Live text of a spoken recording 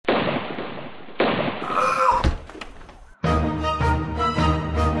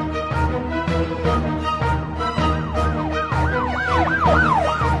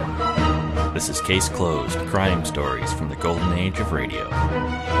This is Case Closed, crime stories from the golden age of radio.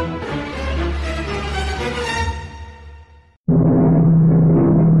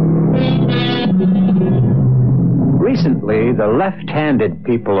 Recently, the left-handed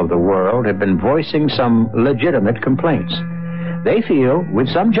people of the world have been voicing some legitimate complaints. They feel, with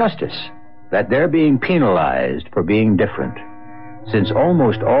some justice, that they're being penalized for being different, since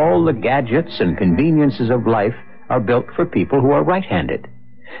almost all the gadgets and conveniences of life are built for people who are right-handed.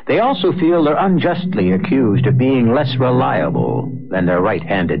 They also feel they're unjustly accused of being less reliable than their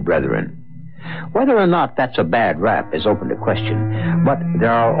right-handed brethren. Whether or not that's a bad rap is open to question, but there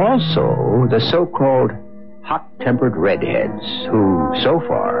are also the so-called hot-tempered redheads who, so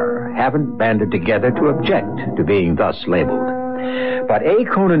far, haven't banded together to object to being thus labeled. But A.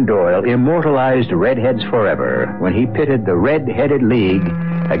 Conan Doyle immortalized redheads forever when he pitted the Red-Headed League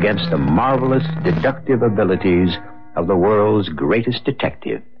against the marvelous deductive abilities of the world's greatest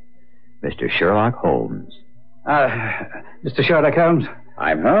detective, Mr. Sherlock Holmes. Mr. Sherlock Holmes?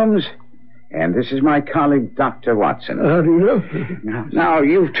 I'm Holmes, and this is my colleague, Dr. Watson. How do you know? Now,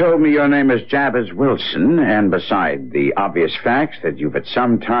 you've told me your name is Jabez Wilson, and beside the obvious facts that you've at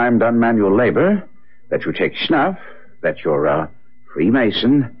some time done manual labor, that you take snuff, that you're a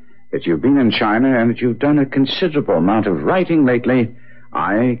Freemason, that you've been in China, and that you've done a considerable amount of writing lately,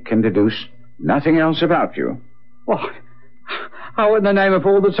 I can deduce nothing else about you. What? How in the name of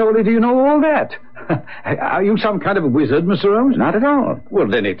all that's holy do you know all that? Are you some kind of a wizard, Mr. Holmes? Not at all. Well,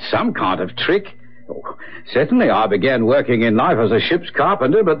 then it's some kind of trick. Oh, certainly, I began working in life as a ship's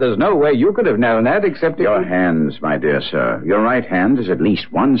carpenter, but there's no way you could have known that except... Your hands, my dear sir. Your right hand is at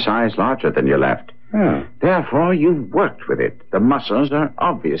least one size larger than your left. Oh. Therefore, you've worked with it. The muscles are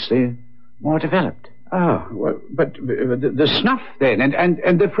obviously more developed. Oh, well, but the snuff, then,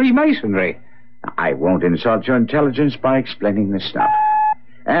 and the Freemasonry. I won't insult your intelligence by explaining the stuff.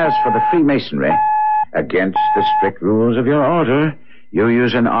 As for the Freemasonry, against the strict rules of your order, you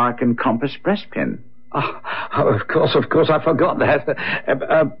use an arc and compass breastpin. Oh, of course, I forgot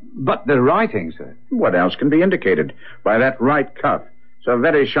that. But the writing, sir. What else can be indicated by that right cuff, so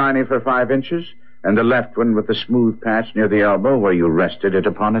very shiny for 5 inches, and the left one with the smooth patch near the elbow where you rested it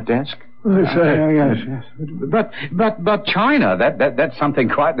upon a desk? Yes. But China, that's something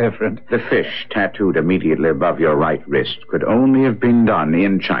quite different. The fish tattooed immediately above your right wrist could only have been done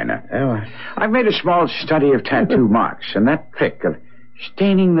in China. Oh. I've made a small study of tattoo marks, and that trick of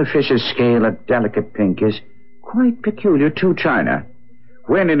staining the fish's scale a delicate pink is quite peculiar to China.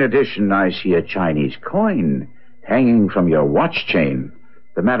 When, in addition, I see a Chinese coin hanging from your watch chain,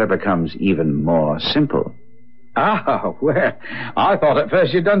 the matter becomes even more simple. Ah, well, I thought at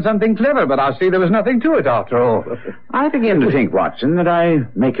first you'd done something clever, but I see there was nothing to it after all. I begin to think, Watson, that I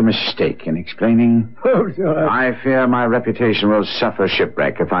make a mistake in explaining. Oh, sir. I fear my reputation will suffer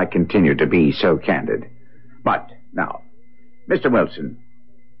shipwreck if I continue to be so candid. But, now, Mr. Wilson,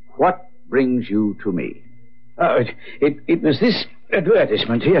 what brings you to me? Oh, it was this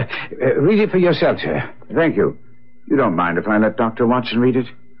advertisement here. Read it for yourself, sir. Thank you. You don't mind if I let Dr. Watson read it?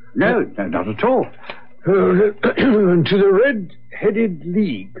 No, not at all. To the Red-Headed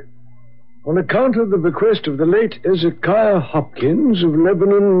League. On account of the bequest of the late Ezekiah Hopkins of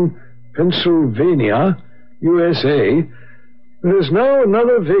Lebanon, Pennsylvania, USA, there is now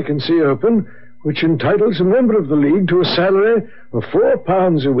another vacancy open which entitles a member of the League to a salary of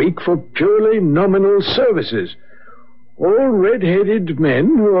 £4 a week for purely nominal services. All red-headed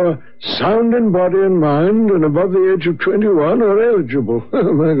men who are sound in body and mind and above the age of 21 are eligible.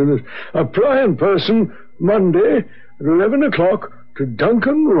 Oh, my goodness. Apply in person Monday at 11 o'clock to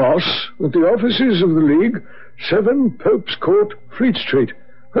Duncan Ross at the offices of the League, 7 Pope's Court, Fleet Street.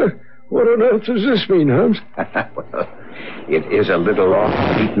 What on earth does this mean, Holmes? Well, it is a little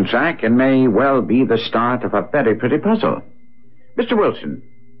off the beaten track and may well be the start of a very pretty puzzle. Mr. Wilson,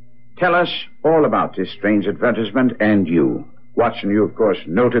 tell us all about this strange advertisement and you. Watson, you, of course,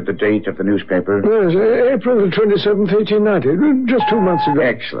 noted the date of the newspaper. Yes, April the 27th, 1890, just 2 months ago.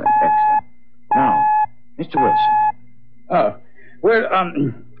 Excellent. Now, Mr. Wilson. Oh,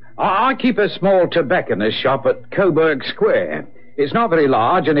 well, I keep a small tobacconist shop at Coburg Square. It's not very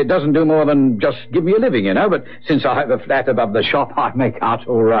large, and it doesn't do more than just give me a living, you know, but since I have a flat above the shop, I make out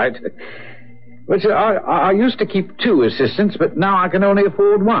all right. But I used to keep 2 assistants, but now I can only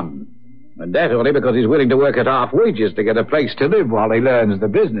afford 1. And that only because he's willing to work at half wages to get a place to live while he learns the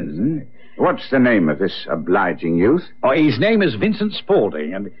business. What's the name of this obliging youth? Oh, his name is Vincent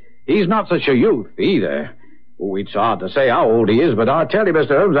Spaulding, and he's not such a youth either. Oh, it's hard to say how old he is, but I tell you,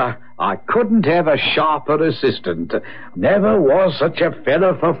 Mr. Holmes, I couldn't have a sharper assistant. Never was such a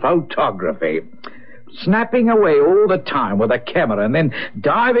fellow for photography. snapping away all the time with a camera and then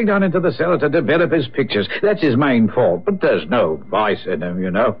diving down into the cellar to develop his pictures. That's his main fault, but there's no vice in him,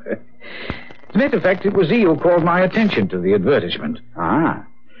 you know. As a matter of fact, it was he who called my attention to the advertisement. Ah.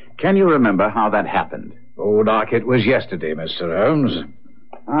 Can you remember how that happened? Oh, like it was yesterday, Mr. Holmes.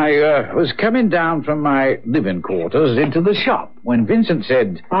 I was coming down from my living quarters into the shop when Vincent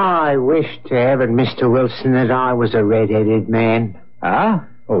said... I wish to heaven, Mr. Wilson, that I was a red-headed man. Ah?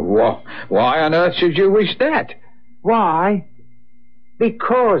 Oh, why on earth should you wish that? Why?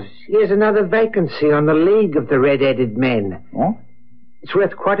 Because here's another vacancy on the League of the Red-Headed Men. Oh? It's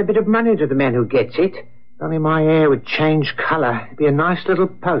worth quite a bit of money to the man who gets it. Only my hair would change colour. It'd be a nice little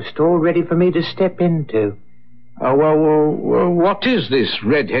post all ready for me to step into. Oh, well, what is this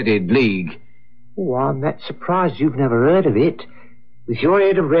Red-Headed League? Oh, I'm that surprised you've never heard of it. With your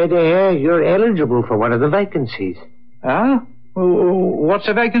head of red hair, you're eligible for one of the vacancies. Ah? What's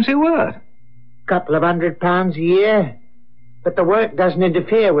a vacancy worth? Couple of £100 a year. But the work doesn't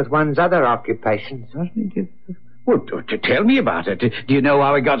interfere with one's other occupations. Well, tell me about it. Do you know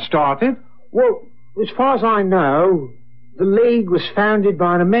how it got started? Well, as far as I know, the League was founded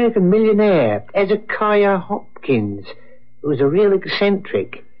by an American millionaire, Hezekiah Hopkins, who was a real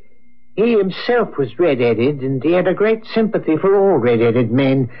eccentric. He himself was red-headed, and he had a great sympathy for all red-headed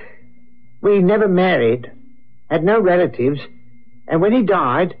men. We never married, had no relatives, and when he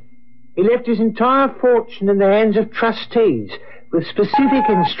died, he left his entire fortune in the hands of trustees, with specific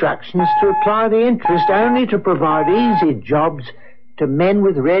instructions to apply the interest only to provide easy jobs to men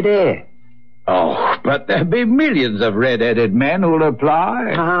with red hair. Oh, but there'll be millions of red-headed men who'll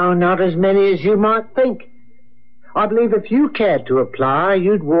apply. Oh, not as many as you might think. I believe if you cared to apply,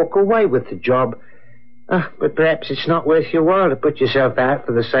 you'd walk away with the job. But perhaps it's not worth your while to put yourself out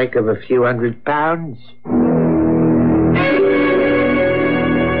for the sake of a few £100.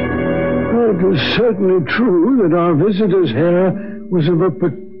 It was certainly true that our visitor's hair was of a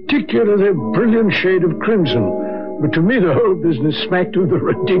particularly brilliant shade of crimson. But to me, the whole business smacked of the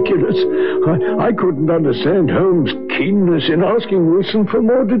ridiculous. I couldn't understand Holmes' keenness in asking Wilson for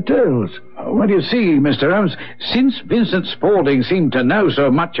more details. Well, you see, Mr. Holmes, since Vincent Spaulding seemed to know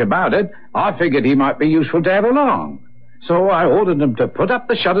so much about it, I figured he might be useful to have along. So I ordered him to put up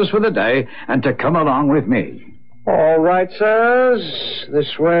the shutters for the day and to come along with me. All right, sirs.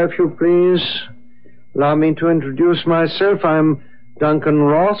 This way, if you please. Allow me to introduce myself. I'm Duncan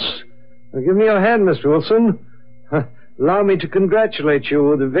Ross. Give me your hand, Mr. Wilson. Allow me to congratulate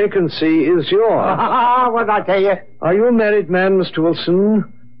you. The vacancy is yours. What did I tell you? Are you a married man, Mr.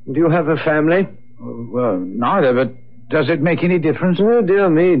 Wilson? Do you have a family? Well, neither, but does it make any difference? Oh, dear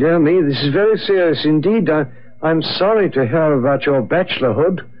me. This is very serious indeed. I'm sorry to hear about your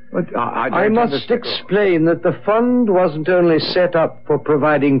bachelorhood. But I must explain that the fund wasn't only set up for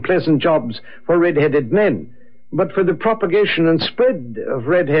providing pleasant jobs for red-headed men, but for the propagation and spread of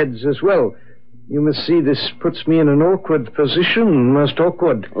redheads as well. You must see this puts me in an awkward position, most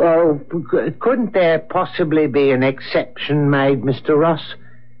awkward. Well, couldn't there possibly be an exception made, Mr. Ross?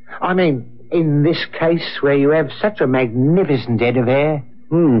 I mean, in this case where you have such a magnificent head of hair.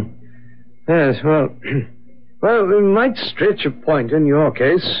 Yes, well, we might stretch a point in your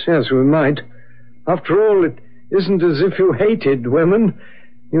case. Yes, we might. After all, it isn't as if you hated women.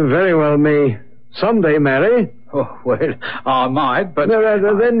 You very well may someday marry. Oh, well, I might, but...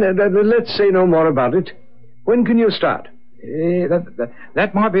 Then let's say no more about it. When can you start?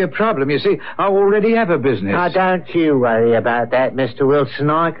 That might be a problem. You see, I already have a business. Now, don't you worry about that, Mr. Wilson.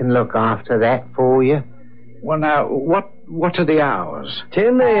 I can look after that for you. Well, now, what are the hours?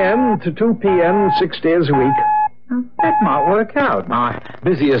 10 a.m. to 2 p.m., 6 days a week. That might work out. My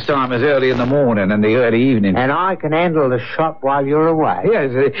busiest time is early in the morning and the early evening. And I can handle the shop while you're away.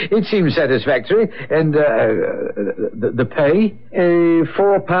 Yes, it seems satisfactory. And the pay?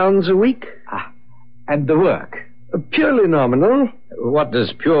 £4 a week. And the work? Purely nominal. What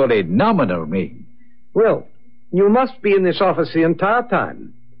does purely nominal mean? Well, you must be in this office the entire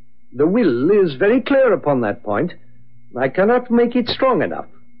time. The will is very clear upon that point. I cannot make it strong enough.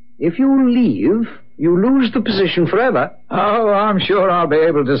 If you leave, you lose the position forever. Oh, I'm sure I'll be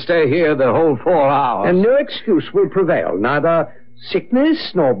able to stay here the whole 4 hours. And no excuse will prevail. Neither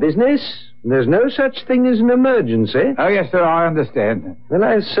sickness nor business. There's no such thing as an emergency. Oh, yes, sir, I understand. Well,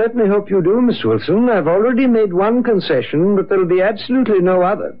 I certainly hope you do, Mr. Wilson. I've already made one concession, but there'll be absolutely no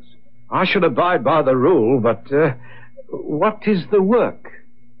others. I should abide by the rule, but what is the work?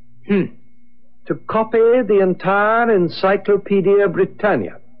 To copy the entire Encyclopedia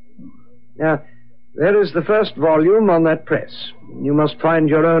Britannia. Now, there is the first volume on that press. You must find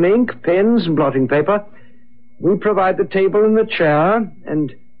your own ink, pens, and blotting paper. We provide the table and the chair,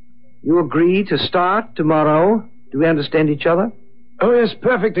 and You agree to start tomorrow? Do we understand each other? Oh, yes,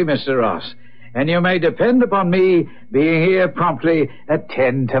 perfectly, Mr. Ross. And you may depend upon me being here promptly at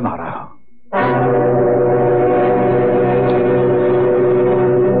 10 tomorrow.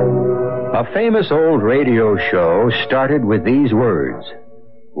 A famous old radio show started with these words: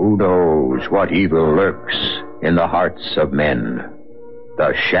 "Who knows what evil lurks in the hearts of men?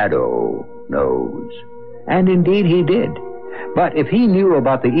 The shadow knows." And indeed he did. But if he knew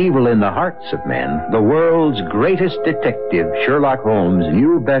about the evil in the hearts of men, the world's greatest detective, Sherlock Holmes,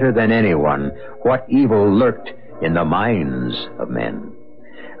 knew better than anyone what evil lurked in the minds of men.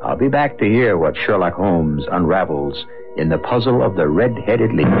 I'll be back to hear what Sherlock Holmes unravels in the puzzle of the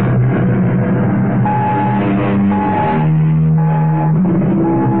red-headed league.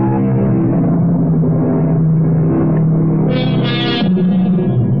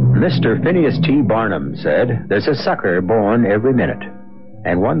 Mr. Phineas T. Barnum said, "There's a sucker born every minute.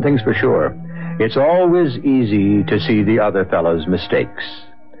 And one thing's for sure, it's always easy to see the other fellow's mistakes."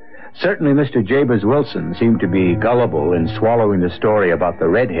 Certainly Mr. Jabez Wilson seemed to be gullible in swallowing the story about the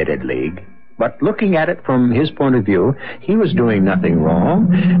Red-Headed League. But looking at it from his point of view, he was doing nothing wrong,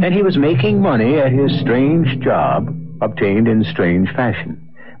 and he was making money at his strange job, obtained in strange fashion.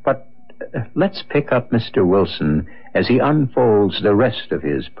 But let's pick up Mr. Wilson as he unfolds the rest of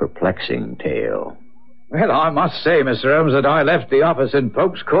his perplexing tale. Well, I must say, Mr. Holmes, that I left the office in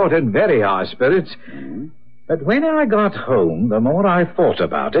Pope's Court in very high spirits. But when I got home, the more I thought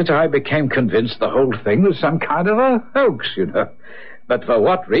about it, I became convinced the whole thing was some kind of a hoax, you know. But for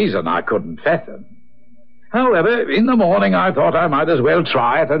what reason, I couldn't fathom. However, in the morning, I thought I might as well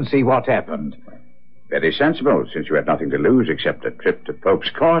try it and see what happened. Very sensible, since you had nothing to lose except a trip to Pope's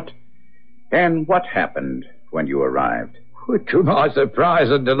Court. And what happened when you arrived? To my surprise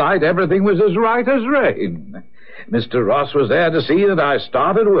and delight, everything was as right as rain. Mr. Ross was there to see that I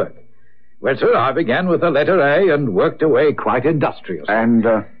started work. Well, sir, I began with the letter A and worked away quite industriously. And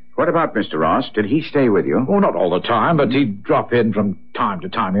what about Mr. Ross? Did he stay with you? Oh, not all the time, but he'd drop in from time to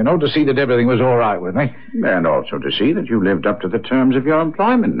time, you know, to see that everything was all right with me. And also to see that you lived up to the terms of your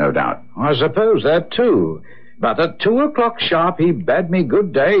employment, no doubt. I suppose that, too. But at 2:00 sharp, he bade me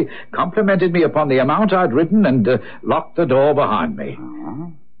good day, complimented me upon the amount I'd written, and locked the door behind me.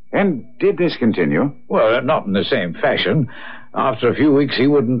 And did this continue? Well, not in the same fashion. After a few weeks, he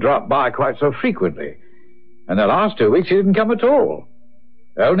wouldn't drop by quite so frequently. And the last 2 weeks, he didn't come at all.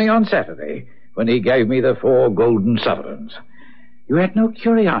 Only on Saturday, when he gave me the 4 golden sovereigns. You had no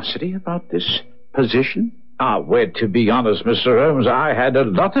curiosity about this position? Well, to be honest, Mr. Holmes, I had a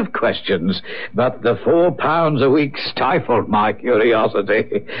lot of questions, but the £4 a week stifled my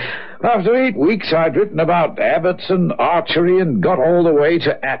curiosity. After 8 weeks, I'd written about abbots and archery and got all the way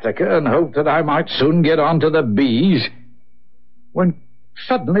to Attica and hoped that I might soon get on to the bees, when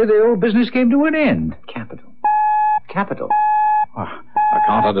suddenly the old business came to an end. Capital. I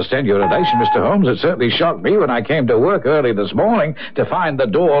can't understand your relation, Mr. Holmes. It certainly shocked me when I came to work early this morning to find the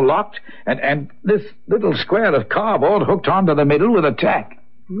door locked and this little square of cardboard hooked onto the middle with a tack.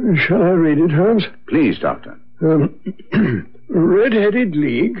 Shall I read it, Holmes? Please, Doctor. Red-Headed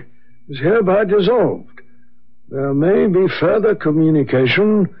League is hereby dissolved. There may be further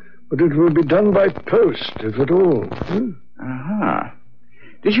communication, but it will be done by post, if at all. Aha.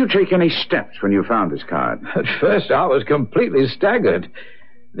 Did you take any steps when you found this card? At first I was completely staggered.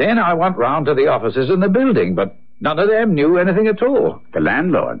 Then I went round to the offices in the building, but none of them knew anything at all. The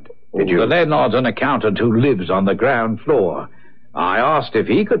landlord? Did you? The landlord's an accountant who lives on the ground floor. I asked if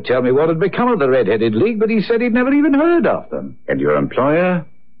he could tell me what had become of the Red-Headed League, but he said he'd never even heard of them. And your employer,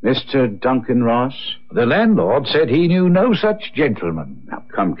 Mr. Duncan Ross? The landlord said he knew no such gentleman. Now,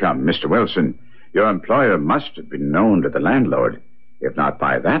 come, Mr. Wilson. Your employer must have been known to the landlord. If not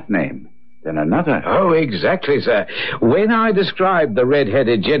by that name, then another. Oh, exactly, sir. When I described the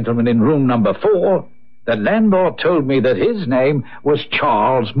red-headed gentleman in room number 4, the landlord told me that his name was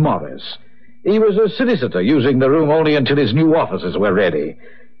Charles Morris. He was a solicitor, using the room only until his new offices were ready.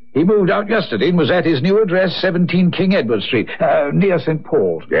 He moved out yesterday and was at his new address, 17 King Edward Street, near St.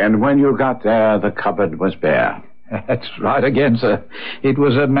 Paul's. And when you got there, the cupboard was bare. That's right again, sir. It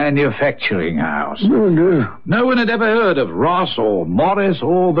was a manufacturing house. No. No one had ever heard of Ross or Morris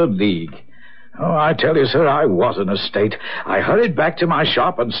or the League. Oh, I tell you, sir, I was in a state. I hurried back to my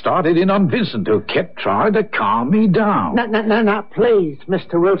shop and started in on Vincent, who kept trying to calm me down. No, please,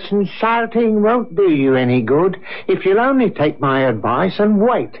 Mr. Wilson. Shouting won't do you any good. If you'll only take my advice and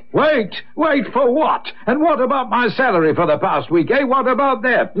wait. Wait for what? And what about my salary for the past week, eh? What about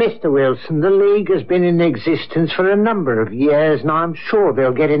that? Mr. Wilson, the League has been in existence for a number of years, and I'm sure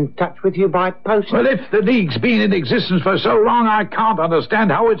they'll get in touch with you by post. Well, if the League's been in existence for so long, I can't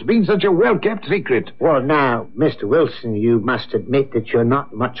understand how it's been such a well-kept secret. Well, now, Mr. Wilson, you must admit that you're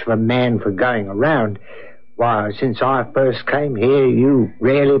not much of a man for going around. Why, since I first came here, you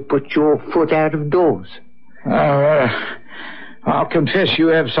rarely put your foot out of doors. I'll confess you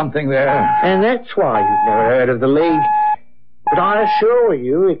have something there. And that's why you've never heard of the League. But I assure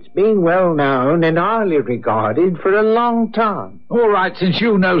you, it's been well known and highly regarded for a long time. All right, since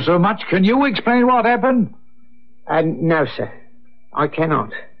you know so much, can you explain what happened? No, sir, I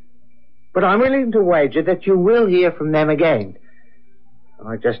cannot. But I'm willing to wager that you will hear from them again.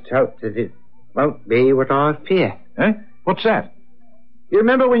 I just hope that it won't be what I fear. Eh? What's that? You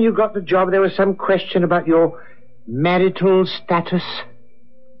remember when you got the job, there was some question about your marital status?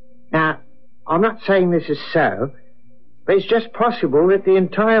 Now, I'm not saying this is so, but it's just possible that the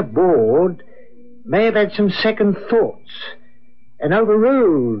entire board may have had some second thoughts and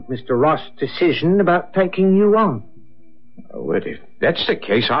overruled Mr. Ross' decision about taking you on. Well, if that's the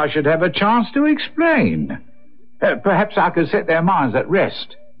case, I should have a chance to explain. Perhaps I could set their minds at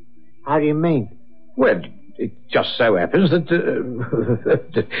rest. How do you mean? Well, it just so happens that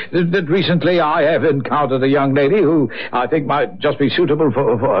that recently I have encountered a young lady who I think might just be suitable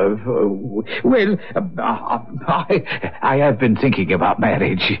for well, I have been thinking about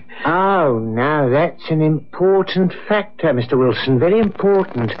marriage. Oh, now that's an important factor, Mr. Wilson, very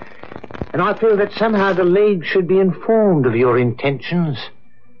important. And I feel that somehow the League should be informed of your intentions.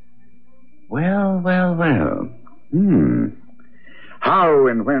 Well. How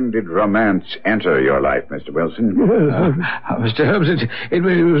and when did romance enter your life, Mr. Wilson? Mr. Holmes, it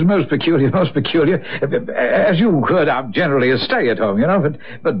was most peculiar. As you heard, I'm generally a stay-at-home, you know,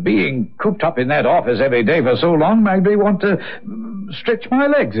 but being cooped up in that office every day for so long made me want to stretch my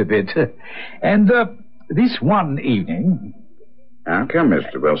legs a bit. And this one evening... Now, come,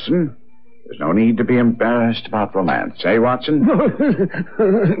 Mr. Wilson. There's no need to be embarrassed about romance, eh, Watson?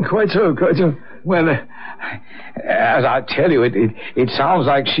 Quite so. Well, as I tell you, it sounds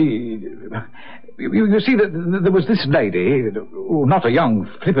like she... You see, there was this lady, not a young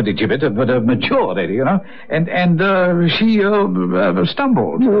flippity-gibbet, but a mature lady, you know, and she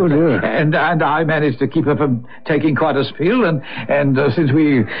stumbled. Oh, dear. And I managed to keep her from taking quite a spill, and since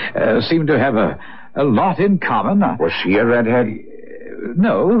we seem to have a lot in common... Was she a redhead?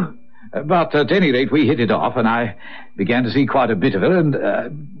 No, but at any rate, we hit it off, and I began to see quite a bit of her, and,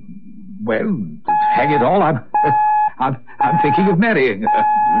 well, hang it all, I'm thinking of marrying her.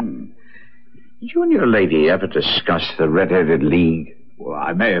 Did you and your lady ever discuss the Red-Headed League? Well,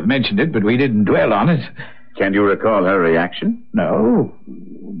 I may have mentioned it, but we didn't dwell on it. Can you recall her reaction? No,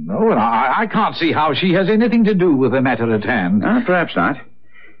 and I can't see how she has anything to do with the matter at hand. Perhaps not.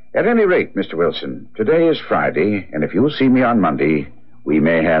 At any rate, Mr. Wilson, today is Friday, and if you'll see me on Monday, we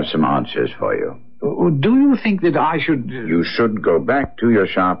may have some answers for you. Do you think that I should... You should go back to your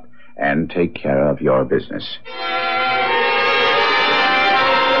shop and take care of your business.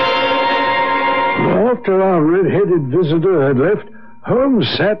 After our red-headed visitor had left, Holmes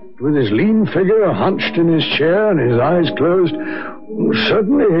sat with his lean figure hunched in his chair and his eyes closed.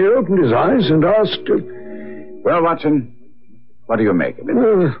 Suddenly he opened his eyes and asked... Well, Watson, what do you make of it?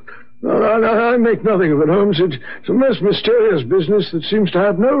 I make nothing of it, Holmes. It's a most mysterious business that seems to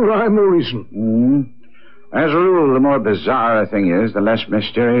have no rhyme or reason. As a rule, the more bizarre a thing is, the less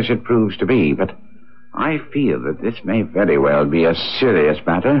mysterious it proves to be. But I feel that this may very well be a serious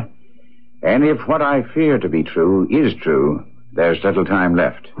matter. And if what I fear to be true is true, there's little time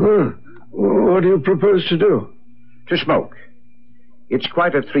left. What do you propose to do? To smoke. It's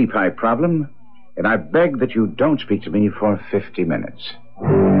quite a three-pipe problem, and I beg that you don't speak to me for 50 minutes.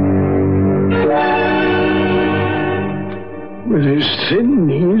 With his thin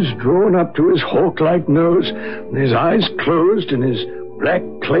knees drawn up to his hawk-like nose, and his eyes closed, and his black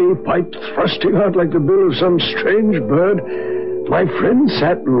clay pipe thrusting out like the bill of some strange bird, my friend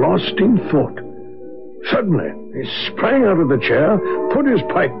sat lost in thought. Suddenly, he sprang out of the chair, put his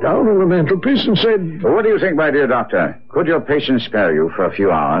pipe down on the mantelpiece, and said... What do you think, my dear doctor? Could your patient spare you for a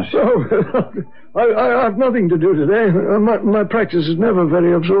few hours? Oh, I have nothing to do today. My practice is never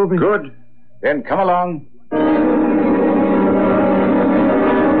very absorbing. Good. Then come along.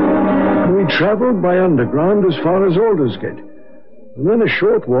 We traveled by underground as far as Aldersgate. And then a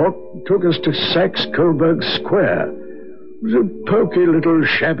short walk took us to Saxe Coburg Square. It was a poky little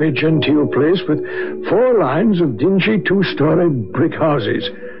shabby genteel place with 4 lines of dingy 2-story brick houses.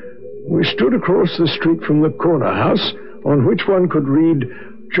 We stood across the street from the corner house, on which one could read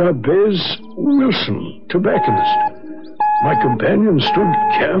Jabez Wilson, tobacconist. My companion stood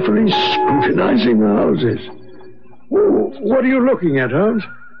carefully scrutinizing the houses. Oh, what are you looking at, Holmes?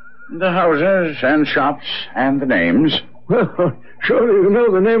 The houses and shops and the names. Well, surely you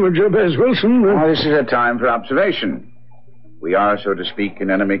know the name of Jabez Wilson. Oh, this is a time for observation. We are, so to speak,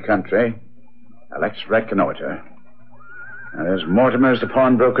 in enemy country. Now, let's reconnoiter. Now, there's Mortimer's the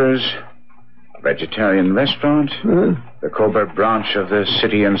pawnbrokers, a vegetarian restaurant, the Coburg branch of the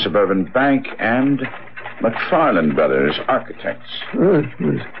City and Suburban Bank, and McFarland Brothers Architects.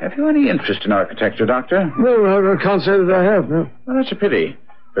 Have you any interest in architecture, Doctor? No, I can't say that I have, no. Well, that's a pity,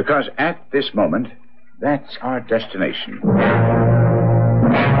 because at this moment, that's our destination.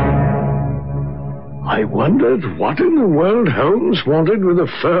 I wondered what in the world Holmes wanted with a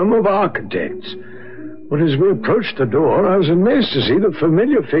firm of architects. But as we approached the door, I was amazed to see the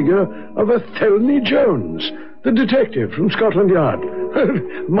familiar figure of Athelney Jones, the detective from Scotland Yard.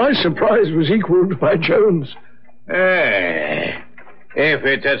 My surprise was equaled by Jones. Hey, if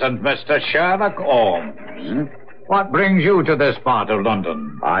it isn't Mr. Sherlock Holmes. What brings you to this part of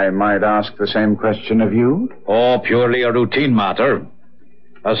London? I might ask the same question of you. Oh, purely a routine matter.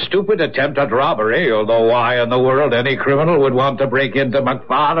 A stupid attempt at robbery, although why in the world any criminal would want to break into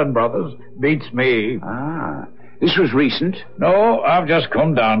McFarland Brothers beats me. Ah, this was recent? No, I've just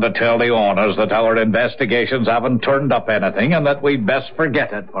come down to tell the owners that our investigations haven't turned up anything and that we'd best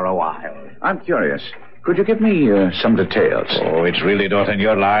forget it for a while. I'm curious. Could you give me some details? Oh, it's really not in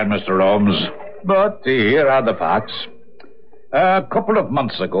your line, Mr. Holmes. But here are the facts. A couple of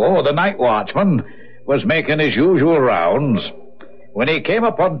months ago, the night watchman was making his usual rounds when he came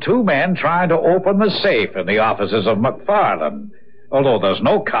upon 2 men trying to open the safe in the offices of McFarland, although there's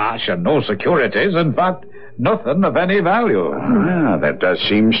no cash and no securities, in fact, nothing of any value. Ah, that does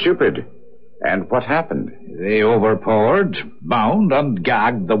seem stupid. And what happened? They overpowered, bound, and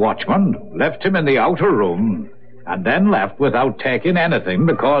gagged the watchman, left him in the outer room, and then left without taking anything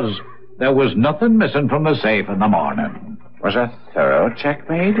because there was nothing missing from the safe in the morning. Was a thorough check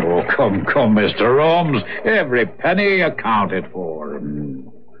made? Oh, come, Mr. Holmes. Every penny accounted for.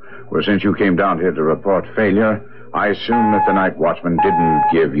 Well, since you came down here to report failure, I assume that the night watchman didn't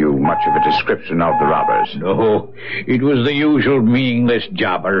give you much of a description of the robbers. No, it was the usual meaningless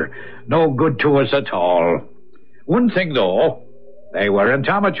jobber. No good to us at all. One thing, though, they weren't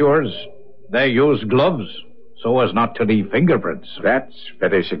amateurs. They used gloves so as not to leave fingerprints. That's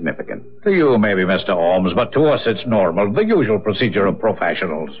very significant. To you, maybe, Mr. Holmes, but to us it's normal, the usual procedure of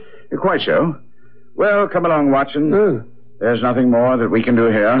professionals. Quite so. Well, come along, Watson. There's nothing more that we can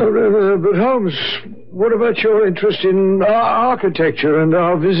do here. But Holmes, what about your interest in architecture and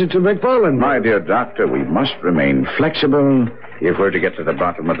our visit to McFarland? My dear doctor, we must remain flexible if we're to get to the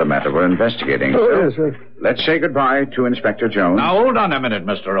bottom of the matter we're investigating. Oh, yes, sir. Let's say goodbye to Inspector Jones. Now, hold on a minute,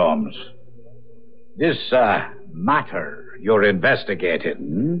 Mr. Holmes. This, matter you're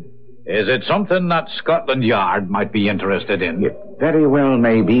investigating, is it something that Scotland Yard might be interested in? It very well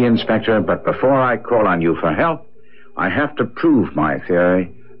may be, Inspector, but before I call on you for help, I have to prove my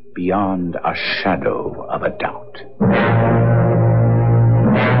theory beyond a shadow of a doubt.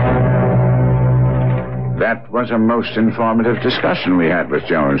 That was a most informative discussion we had with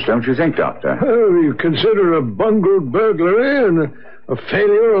Jones, don't you think, Doctor? Oh, you consider a bungled burglary and a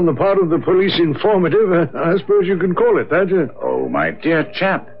failure on the part of the police informative. I suppose you can call it that. Oh, my dear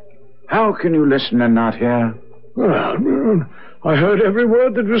chap. How can you listen and not hear? Well, I heard every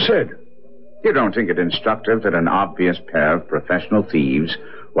word that was said. You don't think it instructive that an obvious pair of professional thieves,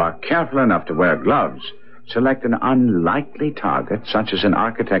 while careful enough to wear gloves, select an unlikely target, such as an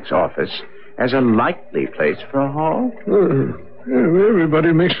architect's office, as a likely place for a haul?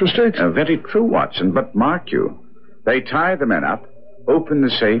 Everybody makes mistakes. Very true, Watson, but mark you. They tie the men up, open the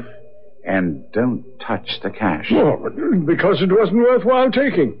safe, and don't touch the cash. Oh, because it wasn't worthwhile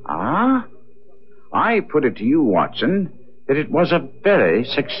taking. Ah? I put it to you, Watson, that it was a very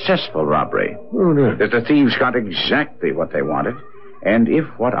successful robbery. Oh, no. That the thieves got exactly what they wanted, and if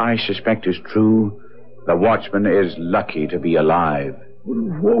what I suspect is true, the watchman is lucky to be alive.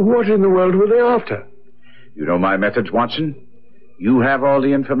 What in the world were they after? You know my methods, Watson. You have all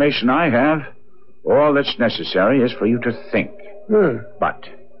the information I have. All that's necessary is for you to think. But,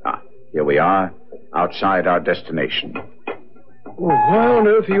 here we are, outside our destination. Well, why on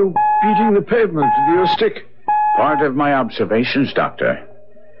earth are you beating the pavement with your stick? Part of my observations, Doctor.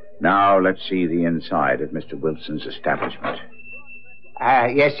 Now, let's see the inside of Mr. Wilson's establishment.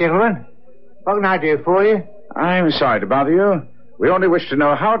 Yes, gentlemen. What can I do for you? I'm sorry to bother you. We only wish to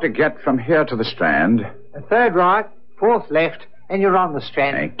know how to get from here to the Strand. The third right, fourth left, and you're on the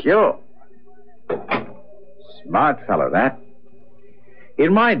Strand. Thank you. Smart fellow, that.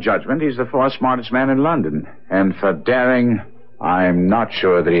 In my judgment, he's the fourth smartest man in London. And for daring, I'm not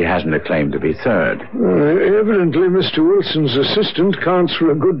sure that he hasn't a claim to be third. Evidently, Mr. Wilson's assistant counts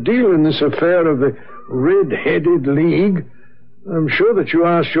for a good deal in this affair of the Red-Headed League. I'm sure that you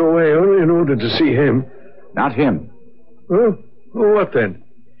asked your way only in order to see him. Not him. Oh, what then?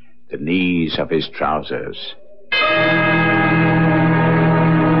 The knees of his trousers.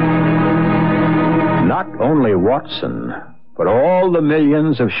 Not only Watson, but all the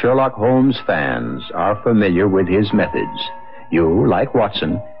millions of Sherlock Holmes fans are familiar with his methods. You, like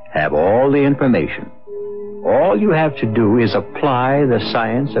Watson, have all the information. All you have to do is apply the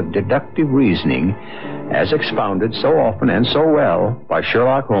science of deductive reasoning as expounded so often and so well by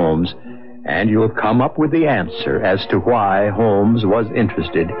Sherlock Holmes, and you'll come up with the answer as to why Holmes was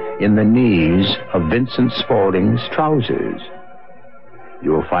interested in the knees of Vincent Spaulding's trousers.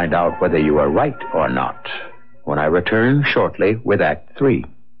 You'll find out whether you are right or not when I return shortly with Act 3.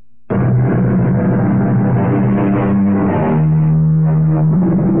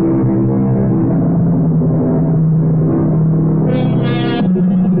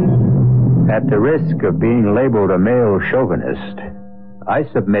 At the risk of being labeled a male chauvinist, I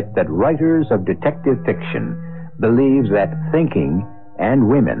submit that writers of detective fiction believe that thinking and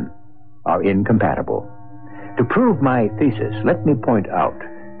women are incompatible. To prove my thesis, let me point out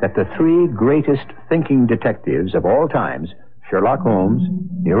that the three greatest thinking detectives of all times, Sherlock Holmes,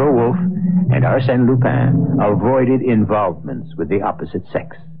 Nero Wolfe, and Arsène Lupin, avoided involvements with the opposite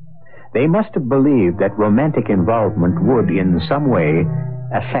sex. They must have believed that romantic involvement would, in some way,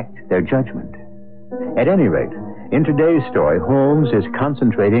 affect their judgment. At any rate, in today's story, Holmes is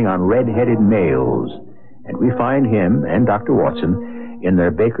concentrating on red-headed males, and we find him and Dr. Watson in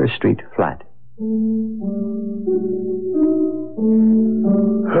their Baker Street flat.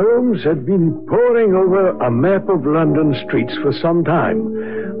 Holmes had been poring over a map of London streets for some time,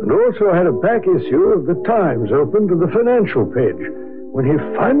 and also had a back issue of the Times open to the financial page, when he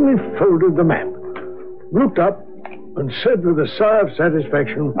finally folded the map, looked up, and said with a sigh of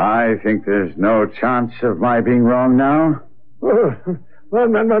satisfaction, I think there's no chance of my being wrong now. Well,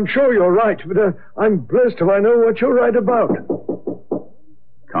 I'm sure you're right, but I'm blessed if I know what you're right about.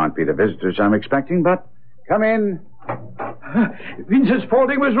 Can't be the visitors I'm expecting, but come in. Vincent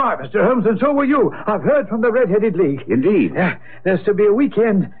Spaulding was right, Mr. Holmes, and so were you. I've heard from the Red-Headed League. Indeed. There's to be a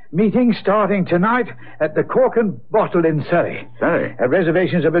weekend meeting starting tonight at the Cork and Bottle in Surrey. Surrey?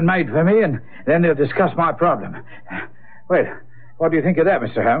 Reservations have been made for me, and then they'll discuss my problem. Well, what do you think of that,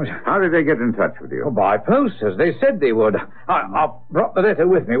 Mr. Holmes? How did they get in touch with you? Oh, by post, as they said they would. I brought the letter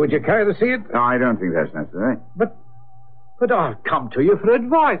with me. Would you care to see it? No, I don't think that's necessary. But I've come to you for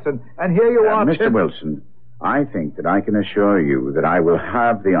advice, and here you are... Mr. Wilson, I think that I can assure you that I will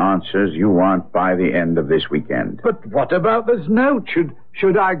have the answers you want by the end of this weekend. But what about this note?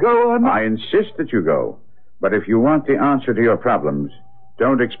 Should I go or not? I insist that you go. But if you want the answer to your problems,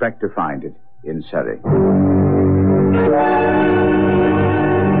 don't expect to find it in Surrey.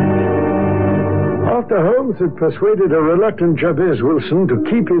 After Holmes had persuaded a reluctant Jabez Wilson to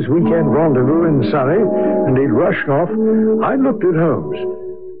keep his weekend rendezvous in Surrey, and he'd rushed off, I looked at Holmes.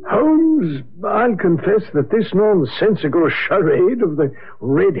 Holmes, I'll confess that this nonsensical charade of the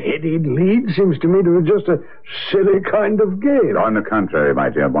Red-Headed League seems to me to be just a silly kind of game. On the contrary, my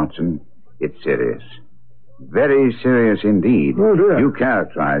dear Watson, it's serious. Very serious indeed. Oh, dear. You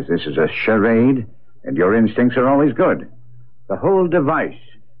characterize this as a charade, and your instincts are always good. The whole device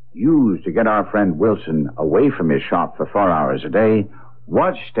used to get our friend Wilson away from his shop for 4 hours a day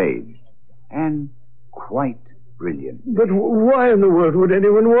was staged, and quite brilliant. But why in the world would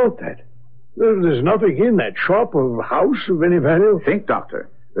anyone want that? There's nothing in that shop or house of any value. Think, Doctor.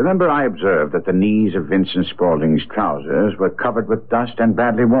 Remember I observed that the knees of Vincent Spaulding's trousers were covered with dust and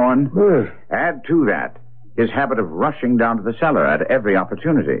badly worn? Yes. Add to that his habit of rushing down to the cellar at every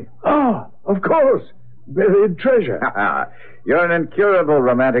opportunity. Ah, of course. Buried treasure. You're an incurable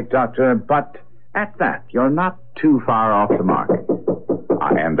romantic, Doctor, but at that, you're not too far off the mark.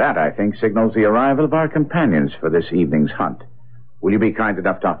 And that, I think, signals the arrival of our companions for this evening's hunt. Will you be kind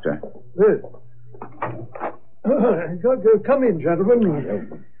enough, Doctor? Yes. Come in,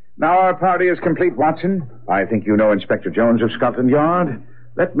 gentlemen. Now our party is complete, Watson. I think you know Inspector Jones of Scotland Yard.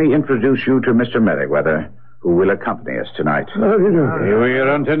 Let me introduce you to Mr. Merriweather, who will accompany us tonight. How do you do? We're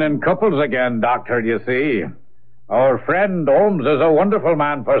hunting in couples again, Doctor, you see. Our friend Holmes is a wonderful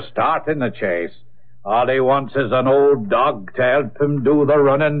man for starting the chase. All he wants is an old dog to help him do the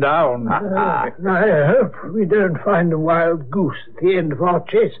running down. I hope we don't find a wild goose at the end of our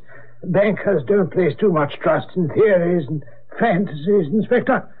chase. Bankers don't place too much trust in theories and fantasies,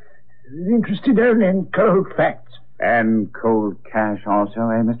 Inspector. They're interested only in cold facts. And cold cash also,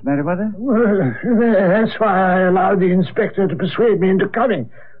 eh, Mr. Merriweather? Well, that's why I allowed the inspector to persuade me into coming.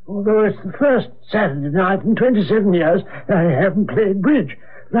 Although it's the first Saturday night in 27 years I haven't played bridge.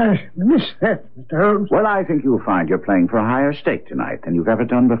 I miss that, Mr. Holmes. Well, I think you'll find you're playing for a higher stake tonight than you've ever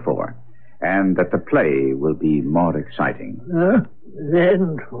done before. And that the play will be more exciting.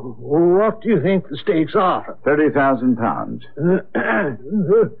 Then what do you think the stakes are? £30,000.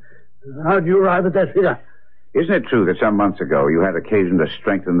 How do you arrive at that figure? Isn't it true that some months ago you had occasion to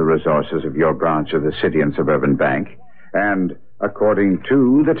strengthen the resources of your branch of the City and Suburban Bank? And according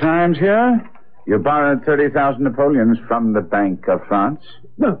to the Times here, you borrowed 30,000 Napoleons from the Bank of France?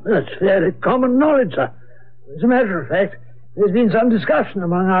 No, that's fairly common knowledge, sir. As a matter of fact, there's been some discussion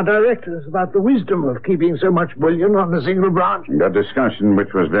among our directors about the wisdom of keeping so much bullion on a single branch. A discussion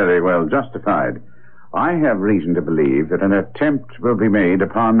which was very well justified. I have reason to believe that an attempt will be made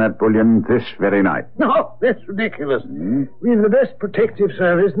upon that bullion this very night. No, that's ridiculous. We've the best protective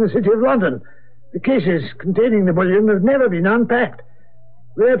service in the City of London. The cases containing the bullion have never been unpacked.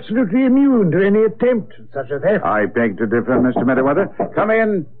 We're absolutely immune to any attempt at such a theft. I beg to differ, Mr. Merriweather. Come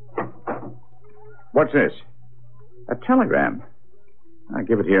in. What's this? A telegram. I'll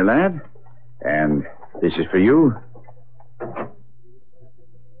give it here, lad. And this is for you.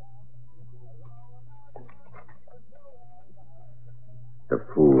 The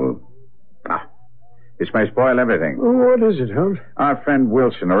fool. This may spoil everything. What is it, Holmes? Our friend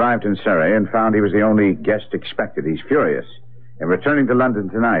Wilson arrived in Surrey and found he was the only guest expected. He's furious. And returning to London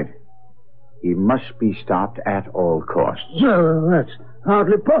tonight, he must be stopped at all costs. No, that's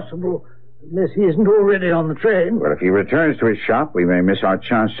hardly possible, unless he isn't already on the train. Well, if he returns to his shop, we may miss our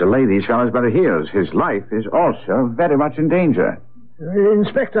chance to lay these fellows by the heels. His life is also very much in danger.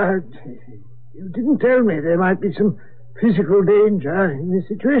 Inspector, you didn't tell me there might be some physical danger in this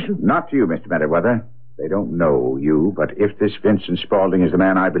situation. Not to you, Mr. Merriweather. They don't know you, but if this Vincent Spaulding is the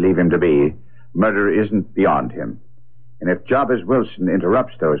man I believe him to be, murder isn't beyond him. And if Jobbers Wilson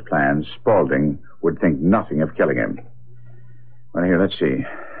interrupts those plans, Spaulding would think nothing of killing him. Well, here, let's see.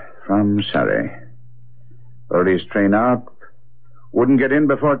 From Surrey. Earliest train out. Wouldn't get in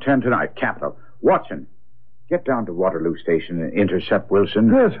before 10 tonight. Capital. Watson, get down to Waterloo Station and intercept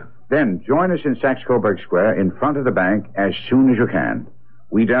Wilson. Yes. Then join us in Saxe-Coburg Square in front of the bank as soon as you can.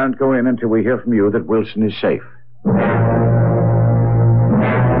 We daren't go in until we hear from you that Wilson is safe.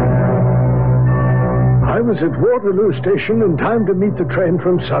 I was at Waterloo Station in time to meet the train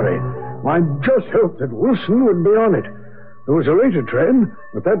from Surrey. I just hoped that Wilson would be on it. There was a later train,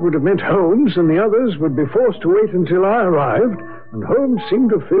 but that would have meant Holmes and the others would be forced to wait until I arrived, and Holmes seemed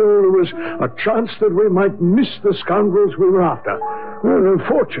to feel there was a chance that we might miss the scoundrels we were after. Well,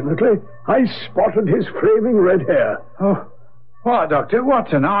 unfortunately, I spotted his flaming red hair. Oh, why, Dr.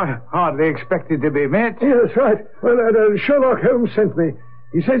 Watson, I hardly expected to be met. Yes, right. Well, Sherlock Holmes sent me.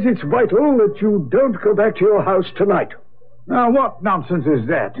 He says it's vital that you don't go back to your house tonight. Now, what nonsense is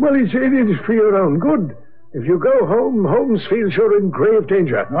that? Well, it is for your own good. If you go home, Holmes feels you're in grave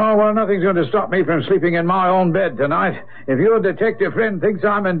danger. Oh, well, nothing's going to stop me from sleeping in my own bed tonight. If your detective friend thinks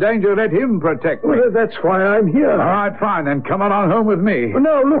I'm in danger, let him protect me. Well, that's why I'm here. All right, fine, then come on home with me. Well,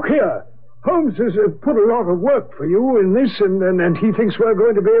 now, look here. Holmes has put a lot of work for you in this, and he thinks we're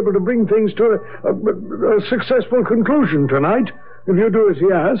going to be able to bring things to a successful conclusion tonight, if you do as he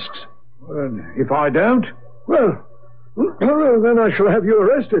asks. If I don't? Well, then I shall have you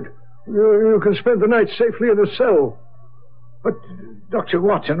arrested. You can spend the night safely in a cell. But, Dr.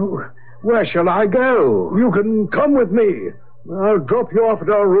 Watson, where shall I go? You can come with me. I'll drop you off at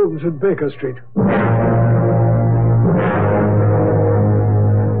our rooms at Baker Street.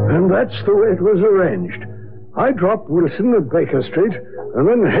 And that's the way it was arranged. I dropped Wilson at Baker Street and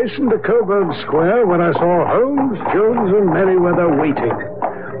then hastened to Coburg Square when I saw Holmes, Jones, and Merriweather waiting.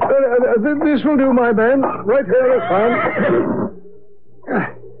 This will do, my man. Right here is fine.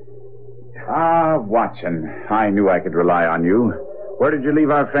 Watson, I knew I could rely on you. Where did you leave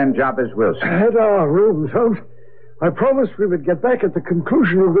our friend Jobbers Wilson? At our rooms, Holmes. I promised we would get back at the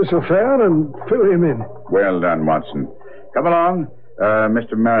conclusion of this affair and fill him in. Well done, Watson. Come along.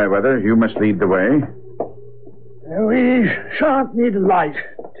 Mr. Merriweather, you must lead the way. We shan't need a light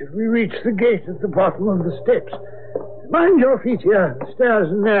till we reach the gate at the bottom of the steps. Mind your feet here. The stairs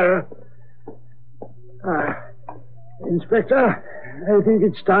are narrow. Inspector, I think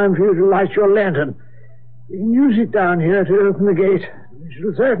it's time for you to light your lantern. You can use it down here to open the gate. We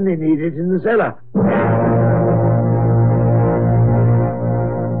shall certainly need it in the cellar.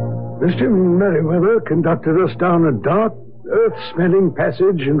 Mr. Merriweather conducted us down a dark, earth-smelling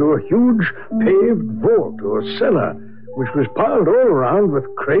passage into a huge paved vault or cellar, which was piled all around with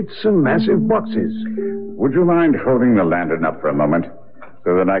crates and massive boxes. Would you mind holding the lantern up for a moment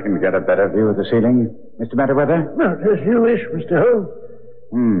so that I can get a better view of the ceiling, Mr. Merriweather? Well, as you wish, Mr.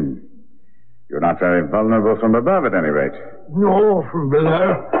 Holmes. You're not very vulnerable from above, at any rate. No, from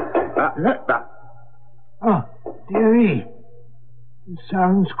below. Dearie. It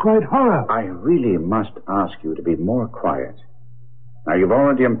sounds quite horrible. I really must ask you to be more quiet. Now, you've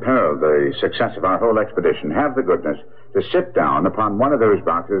already imperiled the success of our whole expedition. Have the goodness to sit down upon one of those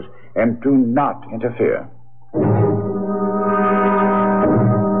boxes and do not interfere.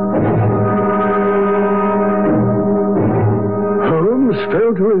 Holmes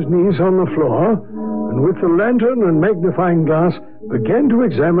fell to his knees on the floor and with the lantern and magnifying glass began to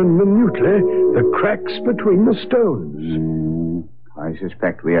examine minutely the cracks between the stones. I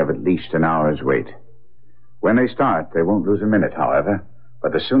suspect we have at least an hour's wait. When they start, they won't lose a minute, however.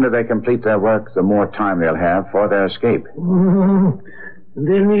 But the sooner they complete their work, the more time they'll have for their escape.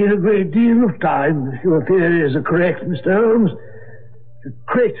 They'll need a great deal of time, if your theories are correct, Mr. Holmes. The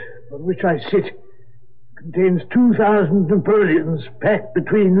crate on which I sit contains 2,000 Napoleons packed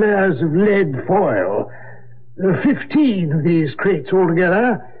between layers of lead foil. There are 15 of these crates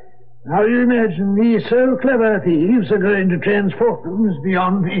altogether. How you imagine these so clever thieves are going to transport them is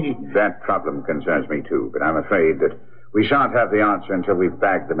beyond me. That problem concerns me, too, but I'm afraid that we shan't have the answer until we've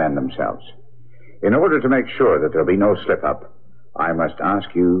bagged the men themselves. In order to make sure that there'll be no slip-up, I must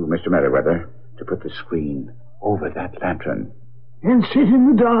ask you, Mr. Merriweather, to put the screen over that lantern. And sit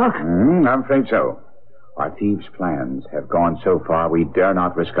in the dark? I'm afraid so. Our thieves' plans have gone so far we dare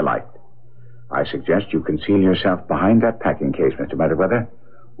not risk a light. I suggest you conceal yourself behind that packing case, Mr. Merriweather.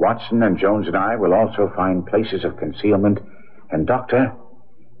 Watson and Jones and I will also find places of concealment. And, Doctor,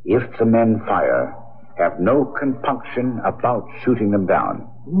 if the men fire, have no compunction about shooting them down.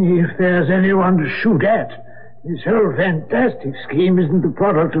 If there's anyone to shoot at, this whole fantastic scheme isn't the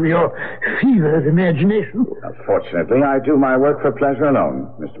product of your fevered imagination. Fortunately, I do my work for pleasure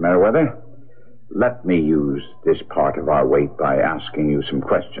alone, Mr. Merriweather. Let me use this part of our wait by asking you some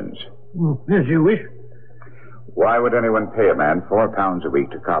questions. As you wish. Why would anyone pay a man £4 a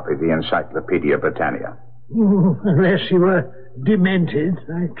week to copy the Encyclopedia Britannia? Unless he were demented,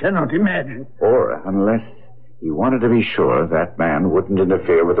 I cannot imagine. Or unless he wanted to be sure that man wouldn't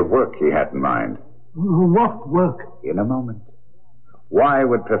interfere with the work he had in mind. What work? In a moment. Why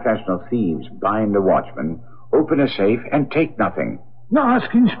would professional thieves bind a watchman, open a safe, and take nothing?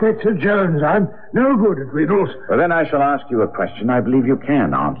 Ask Inspector Jones. I'm no good at riddles. Well, then I shall ask you a question I believe you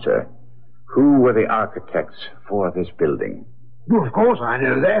can answer. Who were the architects for this building? Well, of course I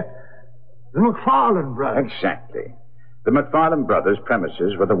know that. The McFarlane brothers. Exactly. The McFarlane brothers'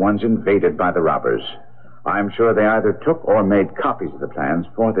 premises were the ones invaded by the robbers. I'm sure they either took or made copies of the plans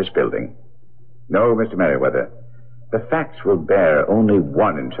for this building. No, Mr. Merriweather. The facts will bear only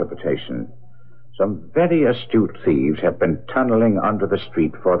one interpretation. Some very astute thieves have been tunneling under the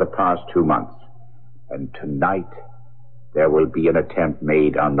street for the past 2 months. And tonight, there will be an attempt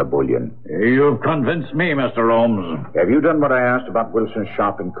made on the bullion. You've convinced me, Mr. Holmes. Have you done what I asked about Wilson's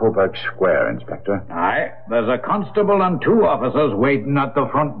shop in Coburg Square, Inspector? Aye. There's a constable and 2 officers waiting at the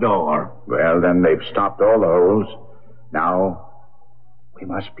front door. Well, then they've stopped all the holes. Now, we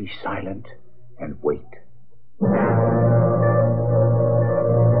must be silent and wait.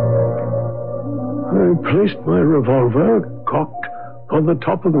 I placed my revolver, cocked, on the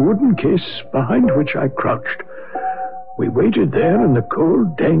top of the wooden case behind which I crouched. We waited there in the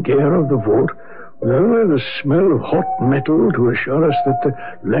cold, dank air of the vault, with only the smell of hot metal to assure us that the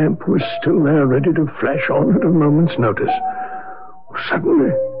lamp was still there ready to flash on at a moment's notice.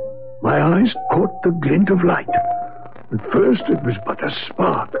 Suddenly, my eyes caught the glint of light. At first it was but a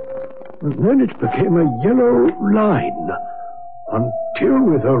spark, and then it became a yellow line, until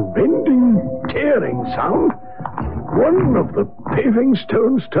with a rending, tearing sound, one of the paving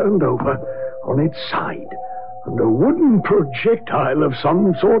stones turned over on its side, and a wooden projectile of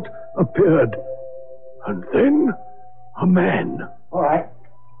some sort appeared. And then a man. All right.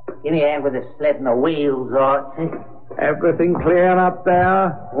 Give me a hand with the sled and the wheels, Archie. Everything clear up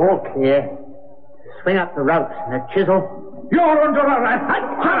there? All clear. Swing up the ropes and the chisel. You're under arrest.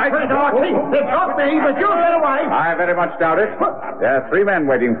 Archie. They've got me, but you get away. I very much doubt it. There are 3 men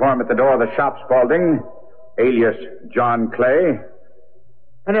waiting for him at the door of the shop, Spaulding, alias John Clay.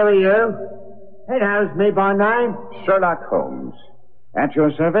 And who are you? He knows me by name. Sherlock Holmes. At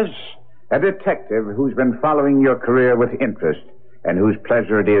your service, a detective who's been following your career with interest and whose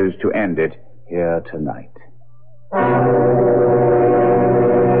pleasure it is to end it here tonight.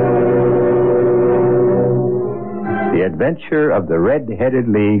 The Adventure of the Red-Headed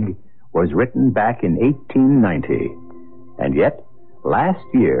League was written back in 1890, and yet, last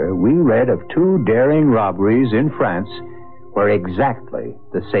year we read of 2 daring robberies in France where exactly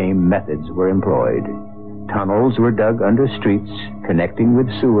the same methods were employed. Tunnels were dug under streets, connecting with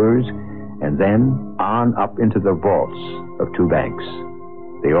sewers, and then on up into the vaults of 2 banks.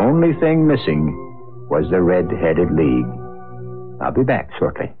 The only thing missing was the Red-Headed League. I'll be back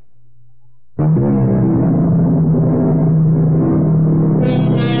shortly.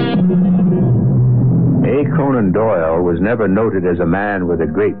 A. Conan Doyle was never noted as a man with a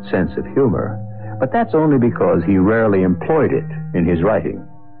great sense of humor, but that's only because he rarely employed it in his writing.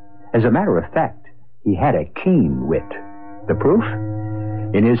 As a matter of fact, he had a keen wit. The proof?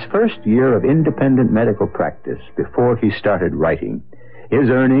 In his first year of independent medical practice, before he started writing, his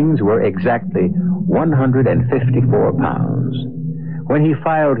earnings were exactly 154 pounds. When he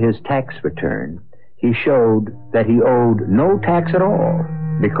filed his tax return, he showed that he owed no tax at all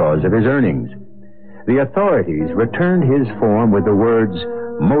because of his earnings. The authorities returned his form with the words,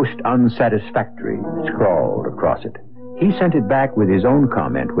 "most unsatisfactory," scrawled across it. He sent it back with his own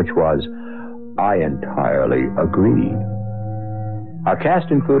comment, which was, "I entirely agree." Our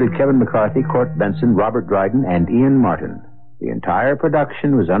cast included Kevin McCarthy, Court Benson, Robert Dryden, and Ian Martin. The entire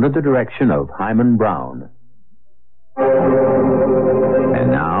production was under the direction of Hyman Brown.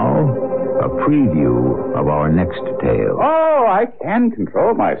 And now, a preview of our next tale. Oh, I can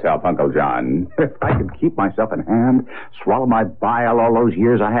control myself, Uncle John. If I could keep myself in hand, swallow my bile all those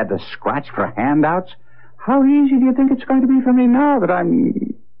years I had to scratch for handouts, how easy do you think it's going to be for me now that I'm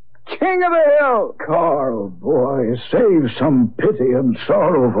king of the hill? Carl, boy, save some pity and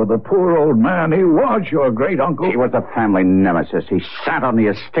sorrow for the poor old man. He was your great-uncle. He was the family nemesis. He sat on the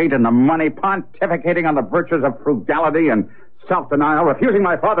estate and the money, pontificating on the virtues of frugality and self-denial, refusing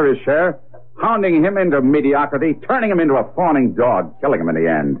my father his share, hounding him into mediocrity, turning him into a fawning dog, killing him in the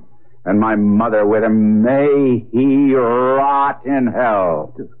end. And my mother with him, may he rot in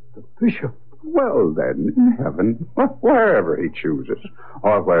hell. The bishop. Well, then, in heaven, wherever he chooses,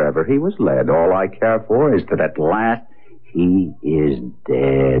 or wherever he was led, all I care for is that at last he is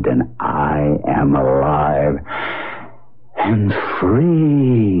dead and I am alive and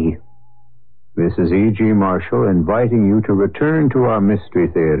free. This is E.G. Marshall inviting you to return to our Mystery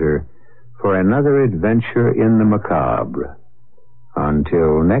Theater for another adventure in the macabre.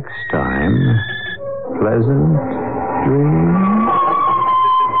 Until next time, pleasant dreams.